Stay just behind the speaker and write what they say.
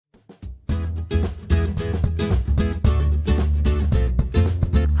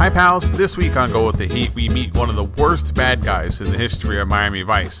Hi pals, this week on Go With The Heat, we meet one of the worst bad guys in the history of Miami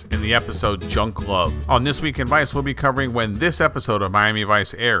Vice in the episode Junk Love. On This Week in Vice, we'll be covering when this episode of Miami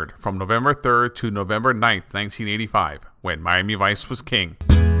Vice aired, from November 3rd to November 9th, 1985, when Miami Vice was king.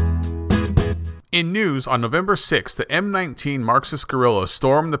 In news, on November 6th, the M19 Marxist guerrillas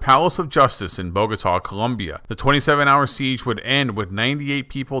stormed the Palace of Justice in Bogota, Colombia. The 27-hour siege would end with 98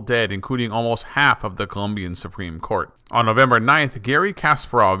 people dead, including almost half of the Colombian Supreme Court. On November 9th, Garry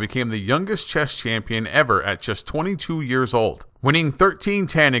Kasparov became the youngest chess champion ever at just 22 years old. Winning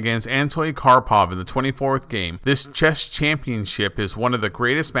 13-10 against Anatoly Karpov in the 24th game, this chess championship is one of the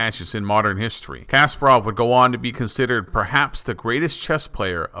greatest matches in modern history. Kasparov would go on to be considered perhaps the greatest chess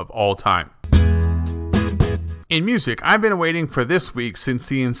player of all time. In music, I've been waiting for this week since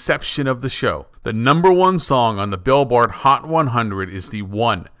the inception of the show. The #1 song on the Billboard Hot 100 is the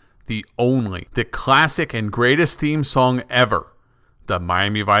one, the only, the classic and greatest theme song ever, the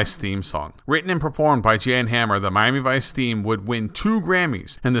Miami Vice theme song. Written and performed by Jan Hammer, the Miami Vice theme would win 2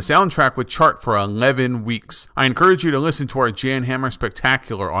 Grammys, and the soundtrack would chart for 11 weeks. I encourage you to listen to our Jan Hammer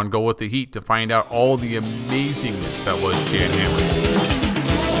Spectacular on Go With The Heat to find out all the amazingness that was Jan Hammer.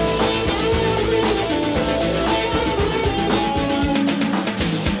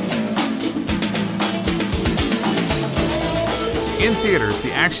 In theaters,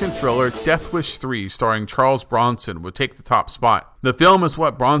 the action thriller Death Wish 3 starring Charles Bronson would take the top spot. The film is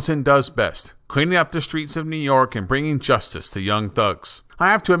what Bronson does best, cleaning up the streets of New York and bringing justice to young thugs.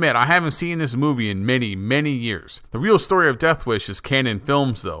 I have to admit, I haven't seen this movie in many years. The real story of Death Wish is Cannon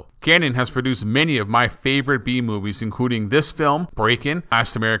Films though. Cannon has produced many of my favorite B movies, including this film, Breakin',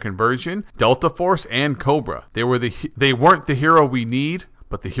 Last American Virgin, Delta Force, and Cobra. They weren't the hero we need,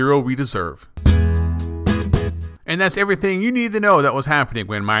 but the hero we deserve. And that's everything you need to know that was happening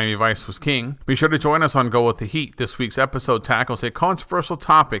when Miami Vice was king. Be sure to join us on Go With The Heat. This week's episode tackles a controversial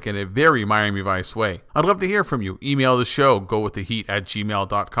topic in a very Miami Vice way. I'd love to hear from you. Email the show,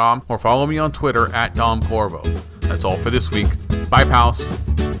 gowiththeheat@gmail.com, or follow me on Twitter @DomCorvo. That's all for this week. Bye, pals.